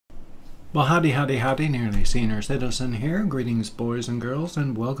Well, howdy, howdy, howdy, nearly senior citizen here. Greetings, boys and girls,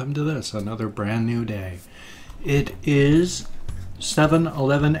 and welcome to this, another brand new day. It is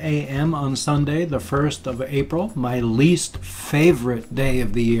 7:11 a.m. on Sunday, the 1st of April, my least favorite day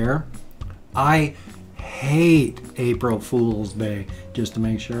of the year. I hate April Fool's Day, just to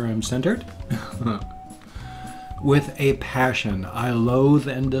make sure I'm centered. With a passion, I loathe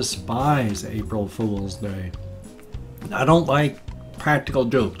and despise April Fool's Day. I don't like practical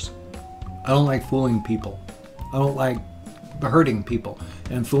jokes. I don't like fooling people. I don't like hurting people.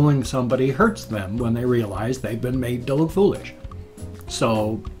 And fooling somebody hurts them when they realize they've been made to look foolish.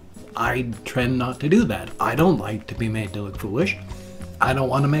 So I tend not to do that. I don't like to be made to look foolish. I don't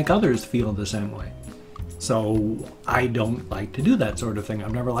want to make others feel the same way. So I don't like to do that sort of thing.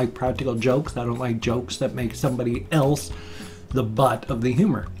 I've never liked practical jokes. I don't like jokes that make somebody else the butt of the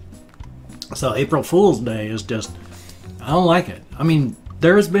humor. So April Fool's Day is just, I don't like it. I mean,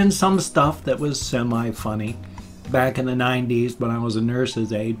 there's been some stuff that was semi-funny. Back in the 90s when I was a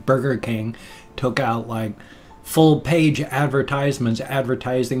nurse's aide, Burger King took out like full-page advertisements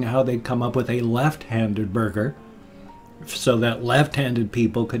advertising how they'd come up with a left-handed burger so that left-handed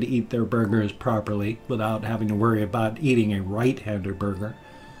people could eat their burgers properly without having to worry about eating a right-handed burger.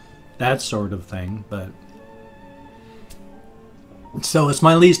 That sort of thing, but... So it's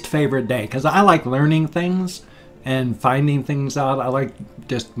my least favorite day because I like learning things and finding things out. I like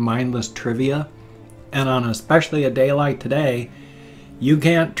just mindless trivia. And on especially a day like today, you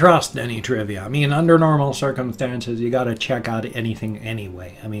can't trust any trivia. I mean, under normal circumstances, you got to check out anything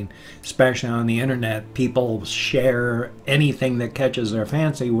anyway. I mean, especially on the internet, people share anything that catches their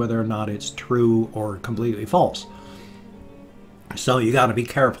fancy, whether or not it's true or completely false. So you got to be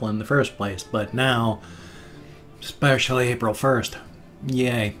careful in the first place. But now, especially April 1st,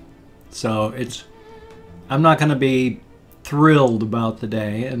 yay. So it's... I'm not going to be thrilled about the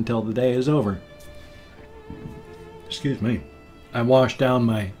day until the day is over. Excuse me. I washed down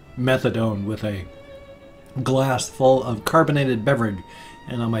my methadone with a glass full of carbonated beverage,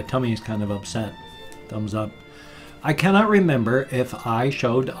 and now my tummy is kind of upset. Thumbs up. I cannot remember if I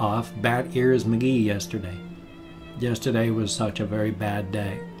showed off Bat Ears McGee yesterday. Yesterday was such a very bad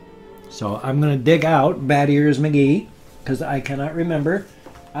day. So I'm going to dig out Bat Ears McGee, because I cannot remember.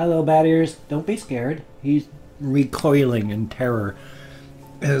 Hi, little Bat Ears. Don't be scared. He's recoiling in terror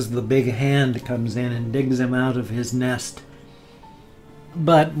as the big hand comes in and digs him out of his nest.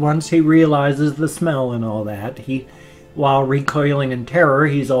 But once he realizes the smell and all that, while recoiling in terror,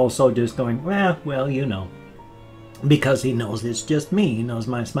 he's also just going, well, you know. Because he knows it's just me. He knows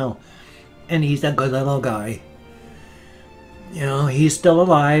my smell. And he's a good little guy. You know, he's still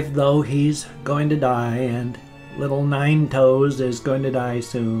alive, though he's going to die, and little Nine Toes is going to die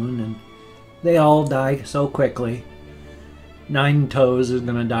soon, and they all die so quickly. Nine Toes is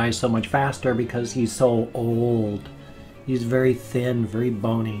going to die so much faster because he's so old. He's very thin, very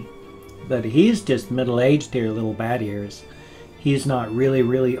bony. But he's just middle-aged here, little Bat Ears. He's not really,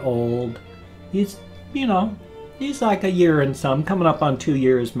 really old. He's, you know, he's like a year and some, coming up on 2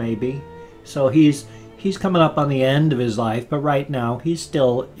 years maybe. So he's coming up on the end of his life, but right now he's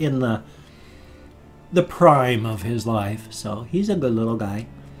still in the prime of his life. So he's a good little guy.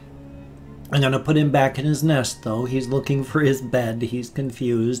 I'm going to put him back in his nest, though. He's looking for his bed. He's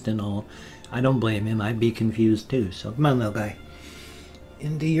confused and all. I don't blame him. I'd be confused, too. So come on, little guy.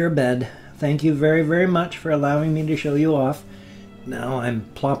 Into your bed. Thank you very, very much for allowing me to show you off. Now I'm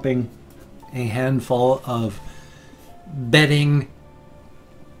plopping a handful of bedding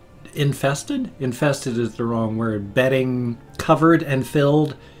infested? Infested is the wrong word. Bedding covered and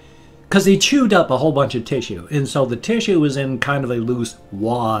filled. Because he chewed up a whole bunch of tissue. And so the tissue is in kind of a loose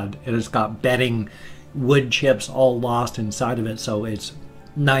wad. And it's got bedding wood chips all lost inside of it. So it's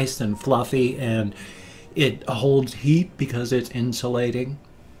nice and fluffy. And it holds heat because it's insulating.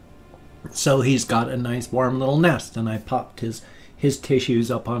 So he's got a nice warm little nest. And I popped his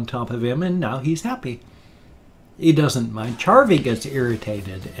tissues up on top of him. And now he's happy. He doesn't mind. Charvy gets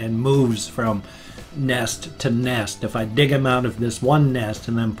irritated and moves from nest to nest. If I dig him out of this one nest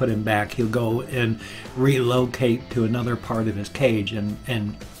and then put him back, he'll go and relocate to another part of his cage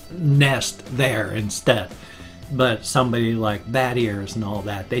and nest there instead. But somebody like Bat Ears and all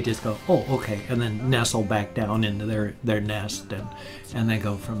that, they just go, oh, okay, and then nestle back down into their nest, and they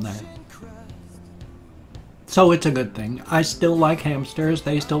go from there. So it's a good thing. I still like hamsters.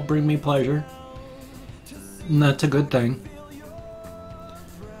 They still bring me pleasure. And that's a good thing.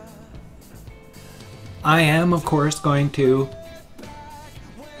 I am, of course, going to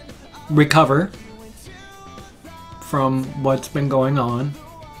recover from what's been going on.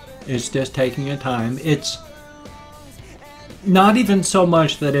 It's just taking a time. not even so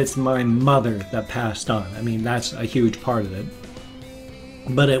much that it's my mother that passed on. I mean, that's a huge part of it.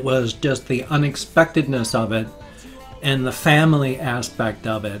 But it was just the unexpectedness of it and the family aspect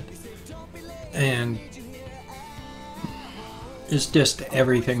of it. And it's just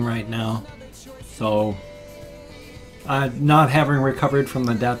everything right now. So, not having recovered from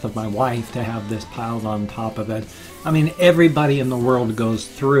the death of my wife to have this piled on top of it. I mean, everybody in the world goes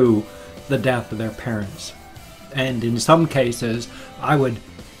through the death of their parents. And in some cases, I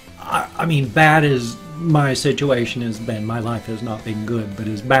mean, bad as my situation has been, my life has not been good, but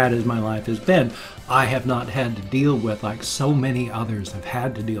as bad as my life has been, I have not had to deal with, like so many others have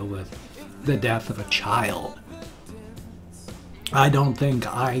had to deal with, the death of a child. I don't think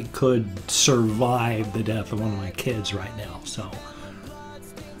I could survive the death of one of my kids right now, so.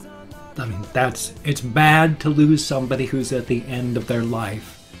 I mean, it's bad to lose somebody who's at the end of their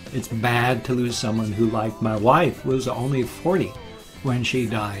life. It's bad to lose someone who, like my wife, was only 40 when she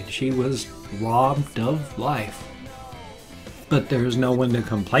died. She was robbed of life. But there's no one to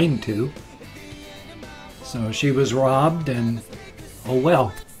complain to. So she was robbed, and oh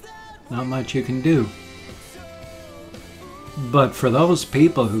well, not much you can do. But for those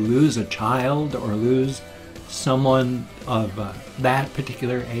people who lose a child or lose someone of that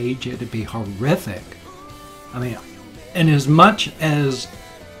particular age, it'd be horrific. I mean, and as much as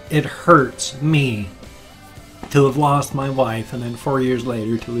it hurts me to have lost my wife and then 4 years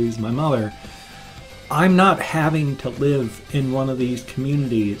later to lose my mother, I'm not having to live in one of these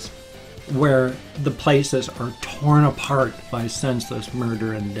communities where the places are torn apart by senseless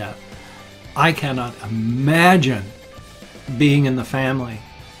murder and death. I cannot imagine being in the family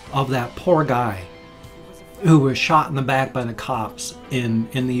of that poor guy who was shot in the back by the cops in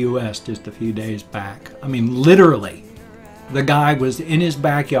the US just a few days back. I mean, literally, the guy was in his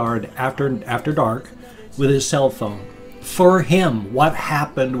backyard after dark with his cell phone. For him, what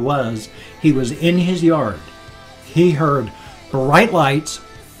happened was he was in his yard. He heard bright lights.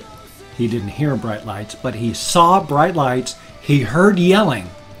 He didn't hear bright lights, but he saw bright lights. He heard yelling,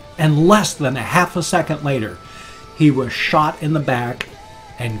 and less than a half a second later, he was shot in the back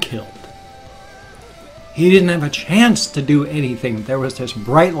and killed. He didn't have a chance to do anything. There was just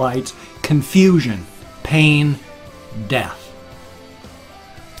bright lights, confusion, pain, death.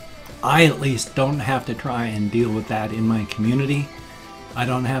 I at least don't have to try and deal with that in my community. I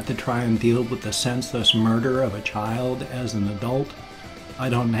don't have to try and deal with the senseless murder of a child as an adult. I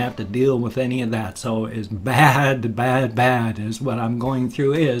don't have to deal with any of that. So as bad as what I'm going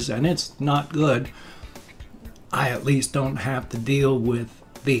through is, and it's not good, I at least don't have to deal with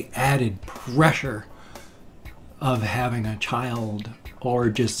the added pressure of having a child or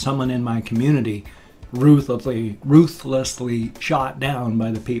just someone in my community ruthlessly shot down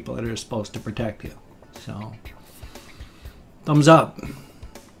by the people that are supposed to protect you. So, thumbs up.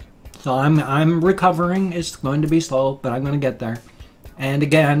 So I'm recovering. It's going to be slow, but I'm going to get there. And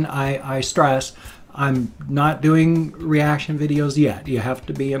again, I stress, I'm not doing reaction videos yet. You have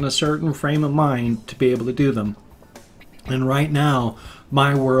to be in a certain frame of mind to be able to do them. And right now,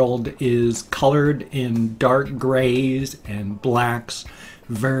 my world is colored in dark grays and blacks,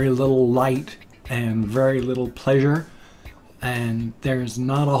 very little light and very little pleasure. And there's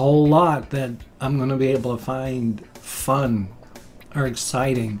not a whole lot that I'm going to be able to find fun or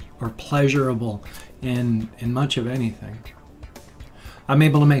exciting or pleasurable in much of anything. I'm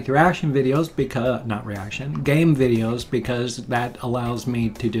able to make the reaction videos because, game videos, because that allows me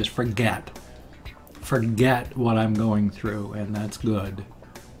to just forget what I'm going through, and that's good.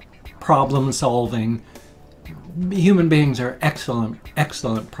 Problem solving. Human beings are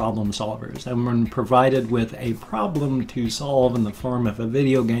excellent problem solvers, and when provided with a problem to solve in the form of a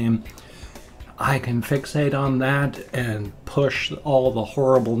video game, I can fixate on that and push all the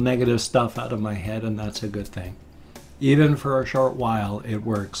horrible negative stuff out of my head, and that's a good thing. Even for a short while, it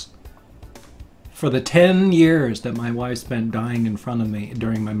works. For the 10 years that my wife spent dying in front of me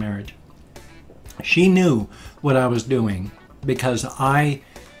during my marriage, she knew what I was doing because I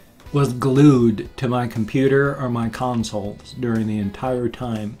was glued to my computer or my consoles during the entire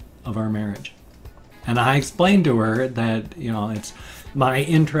time of our marriage. And I explained to her that, you know, it's my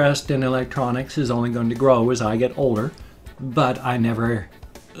interest in electronics is only going to grow as I get older, but I never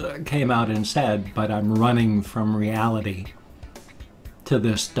came out and said, but I'm running from reality to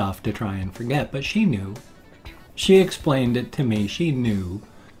this stuff to try and forget. But she knew. She explained it to me. She knew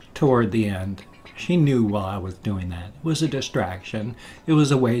toward the end. She knew while I was doing that. It was a distraction. It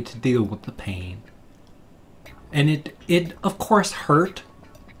was a way to deal with the pain. And it of course hurt,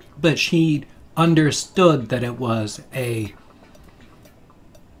 but she understood that it was a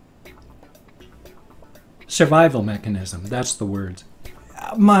survival mechanism. That's the words.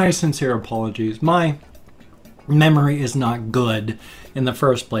 My sincere apologies. My memory is not good in the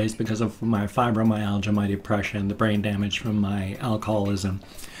first place because of my fibromyalgia, my depression, the brain damage from my alcoholism,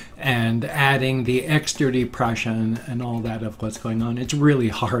 and adding the extra depression and all that of what's going on. It's really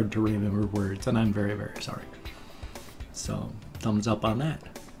hard to remember words, and I'm very, very sorry. So, thumbs up on that.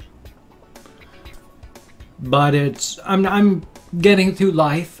 But I'm getting through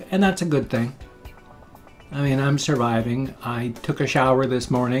life, and that's a good thing. I mean, I'm surviving. I took a shower this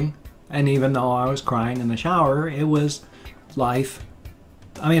morning, and even though I was crying in the shower, it was life.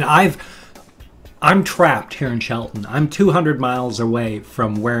 I mean, I'm trapped here in Shelton. I'm 200 miles away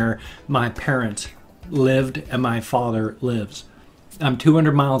from where my parents lived and my father lives. I'm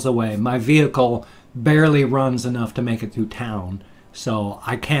 200 miles away. My vehicle barely runs enough to make it through town, so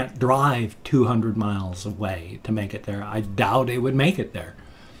I can't drive 200 miles away to make it there. I doubt it would make it there.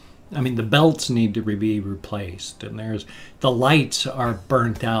 I mean, the belts need to be replaced, and the lights are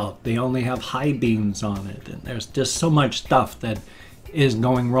burnt out. They only have high beams on it, and there's just so much stuff that is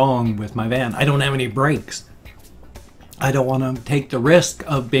going wrong with my van. I don't have any brakes. I don't want to take the risk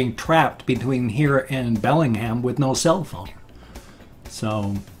of being trapped between here and Bellingham with no cell phone.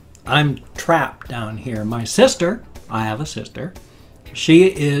 So I'm trapped down here. My sister, I have a sister, she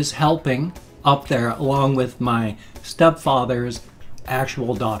is helping up there along with my stepfather's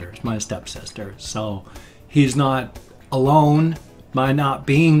actual daughters, my stepsister. So he's not alone. My not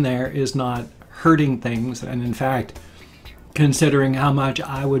being there is not hurting things. And in fact, considering how much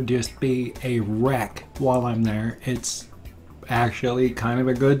I would just be a wreck while I'm there, it's actually kind of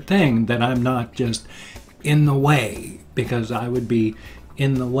a good thing that I'm not just in the way, because I would be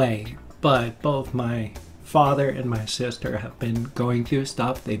in the way. But both my father and my sister have been going through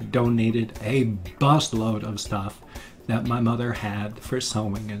stuff. They've donated a busload of stuff that my mother had for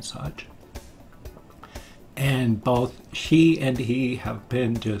sewing and such. And both she and he have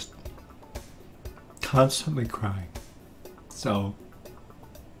been just constantly crying. So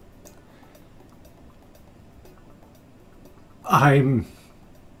I'm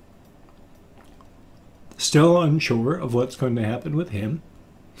still unsure of what's going to happen with him.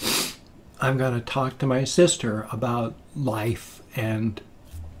 I'm going to talk to my sister about life and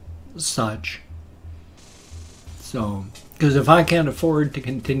such. So, because if I can't afford to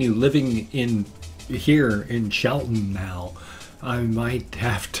continue living here in Shelton now, I might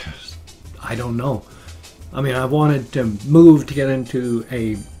have to, I don't know. I mean, I wanted to move to get into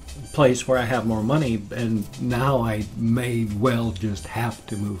a place where I have more money, and now I may well just have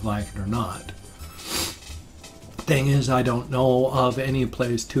to move, like it or not. Thing is, I don't know of any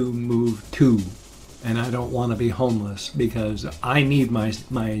place to move to, and I don't want to be homeless because I need my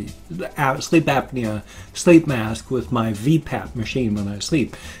sleep apnea sleep mask with my VPAP machine when I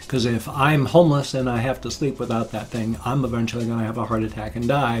sleep. Because if I'm homeless and I have to sleep without that thing, I'm eventually going to have a heart attack and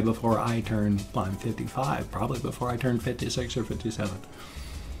die before I turn, well, I'm 55, probably before I turn 56 or 57.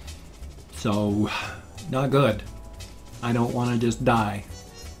 So, not good. I don't want to just die.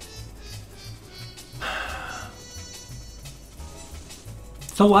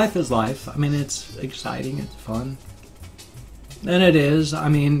 So life is life. I mean, it's exciting, it's fun. And it is. I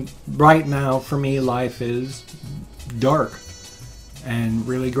mean, right now for me, life is dark and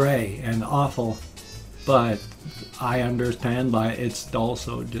really gray and awful. But I understand it's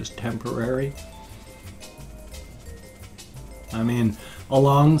also just temporary. I mean,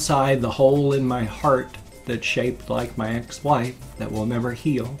 alongside the hole in my heart that's shaped like my ex-wife that will never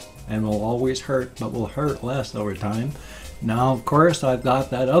heal and will always hurt, but will hurt less over time. Now, of course, I've got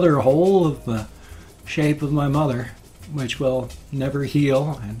that other hole of the shape of my mother, which will never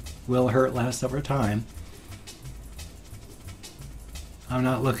heal and will hurt less over time. I'm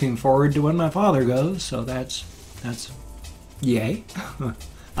not looking forward to when my father goes, so that's yay.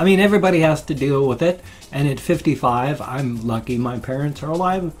 I mean, everybody has to deal with it, and at 55, I'm lucky my parents are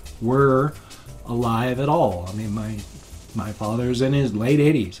alive. Were alive at all. I mean, my father's in his late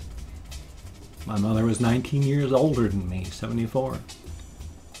 80s. My mother was 19 years older than me, 74.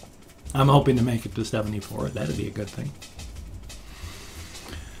 I'm hoping to make it to 74. That'd be a good thing.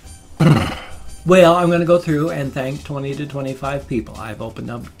 Well, I'm going to go through and thank 20 to 25 people. I've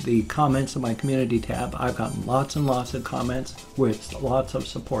opened up the comments in my community tab. I've gotten lots and lots of comments with lots of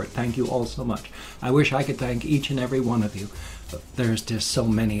support. Thank you all so much. I wish I could thank each and every one of you, but there's just so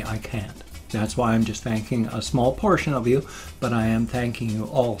many I can't. That's why I'm just thanking a small portion of you, but I am thanking you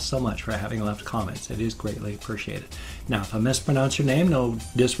all so much for having left comments. It is greatly appreciated. Now, if I mispronounce your name, no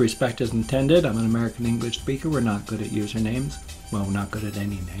disrespect is intended. I'm an American English speaker. We're not good at usernames. Well, we're not good at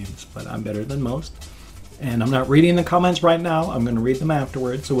any names, but I'm better than most. And I'm not reading the comments right now. I'm going to read them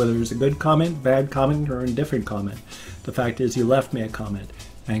afterwards. So whether it's a good comment, bad comment, or an indifferent comment, the fact is you left me a comment.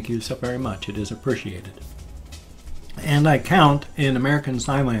 Thank you so very much. It is appreciated. And I count in American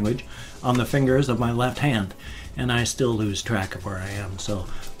Sign Language on the fingers of my left hand, and I still lose track of where I am. So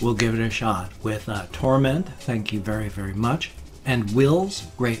we'll give it a shot with Torment. Thank you very, very much. And Wills,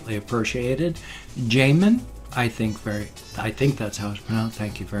 greatly appreciated. Jamin, I think that's how it's pronounced.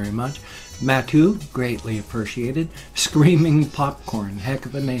 Thank you very much. Matu, greatly appreciated. Screaming Popcorn, heck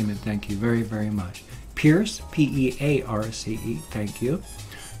of a name, and thank you very, very much. Pierce, P-E-A-R-C-E, thank you.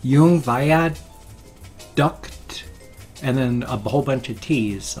 Jung Viad Duct, and then a whole bunch of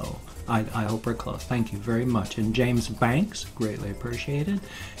T's, so I hope we're close. Thank you very much. And James Banks, greatly appreciated.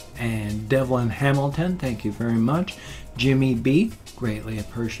 And Devlin Hamilton, thank you very much. Jimmy B, greatly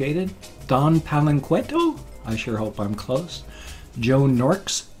appreciated. Don Palanqueto, I sure hope I'm close. Joe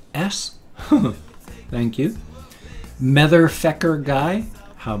Norks S, thank you. Mether Fecker Guy,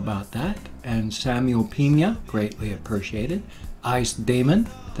 how about that? And Samuel Pina, greatly appreciated. Ice Damon,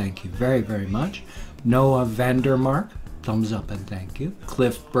 thank you very, very much. Noah Vandermark, thumbs up and thank you.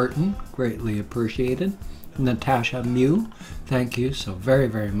 Cliff Burton, greatly appreciated. Natasha Mew, thank you so very,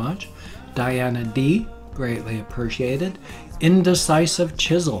 very much. Diana D, greatly appreciated. Indecisive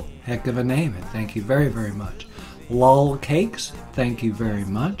Chisel, heck of a name, and thank you very, very much. Lol Cakes, thank you very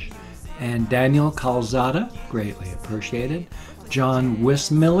much. And Daniel Calzada, greatly appreciated. John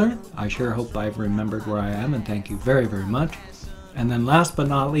Wismiller, I sure hope I've remembered where I am, and thank you very, very much. And then last but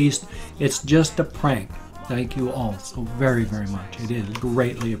not least, It's Just a Prank. Thank you all so very, very much. It is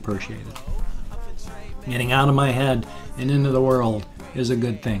greatly appreciated. Getting out of my head and into the world is a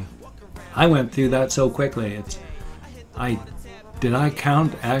good thing. I went through that so quickly. Did I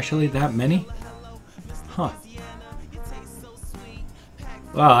count actually that many? Huh.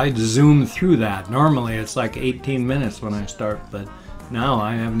 Well, I zoomed through that. Normally it's like 18 minutes when I start, but now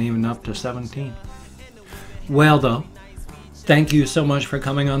I haven't even up to 17. Well though, thank you so much for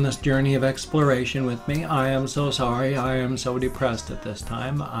coming on this journey of exploration with me. I am so sorry. I am so depressed at this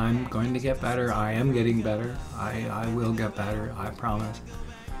time. I'm going to get better. I am getting better. I will get better. I promise.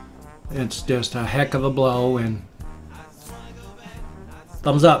 It's just a heck of a blow, and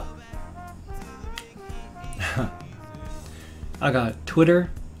thumbs up. I got Twitter.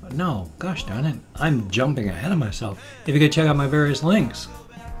 No, gosh darn it. I'm jumping ahead of myself. If you could check out my various links.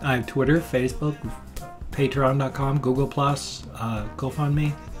 I have Twitter, Facebook, Patreon.com, Google+,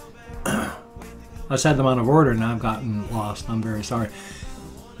 GoFundMe. I said them out of order and I've gotten lost. I'm very sorry.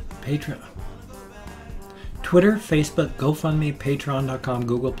 Twitter, Facebook, GoFundMe, Patreon.com,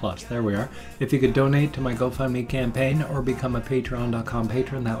 Google+. There we are. If you could donate to my GoFundMe campaign or become a Patreon.com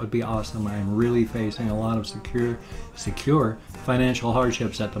patron, that would be awesome. I am really facing a lot of secure financial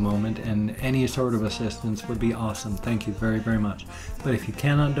hardships at the moment, and any sort of assistance would be awesome. Thank you very, very much. But if you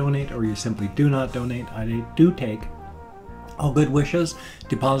cannot donate or you simply do not donate, I do take all good wishes,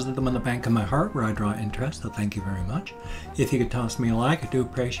 deposit them in the bank of my heart where I draw interest, so thank you very much. If you could toss me a like, I do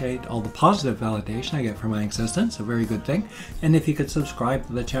appreciate all the positive validation I get from my existence, a very good thing. And if you could subscribe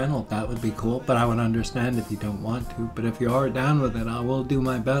to the channel, that would be cool, but I would understand if you don't want to. But if you are down with it, I will do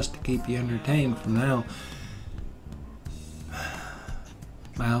my best to keep you entertained from now.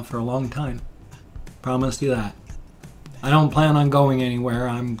 Well, for a long time. Promise you that. I don't plan on going anywhere.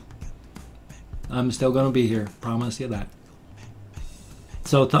 I'm still going to be here. Promise you that.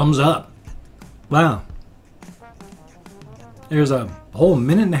 So thumbs up. Wow. There's a whole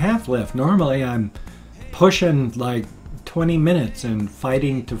minute and a half left. Normally I'm pushing like 20 minutes and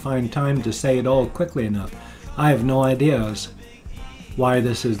fighting to find time to say it all quickly enough. I have no idea why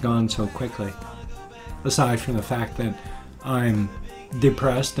this has gone so quickly. Aside from the fact that I'm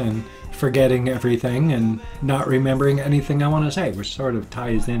depressed and forgetting everything and not remembering anything I want to say, which sort of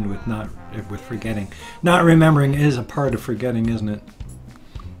ties in with forgetting. Not remembering is a part of forgetting, isn't it?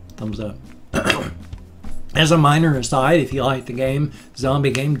 Thumbs up. As a minor aside, if you like the game, zombie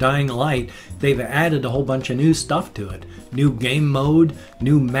game Dying Light, they've added a whole bunch of new stuff to it. New game mode,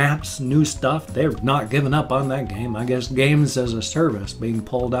 new maps, new stuff. They're not giving up on that game. I guess games as a service being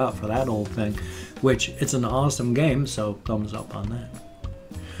pulled out for that old thing, which it's an awesome game, so thumbs up on that.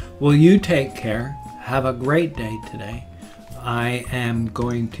 Well, you take care. Have a great day today. I am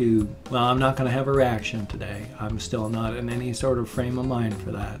going to, well, I'm not going to have a reaction today. I'm still not in any sort of frame of mind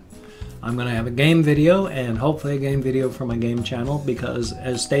for that. I'm going to have a game video, and hopefully a game video for my game channel, because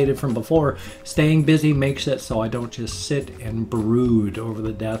as stated from before, staying busy makes it so I don't just sit and brood over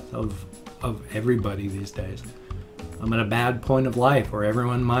the death of everybody these days. I'm at a bad point of life where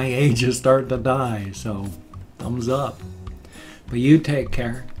everyone my age is starting to die, so thumbs up. But you take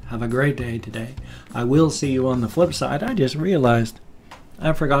care. Have a great day today. I will see you on the flip side. I just realized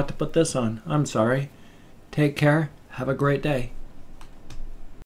I forgot to put this on. I'm sorry. Take care. Have a great day.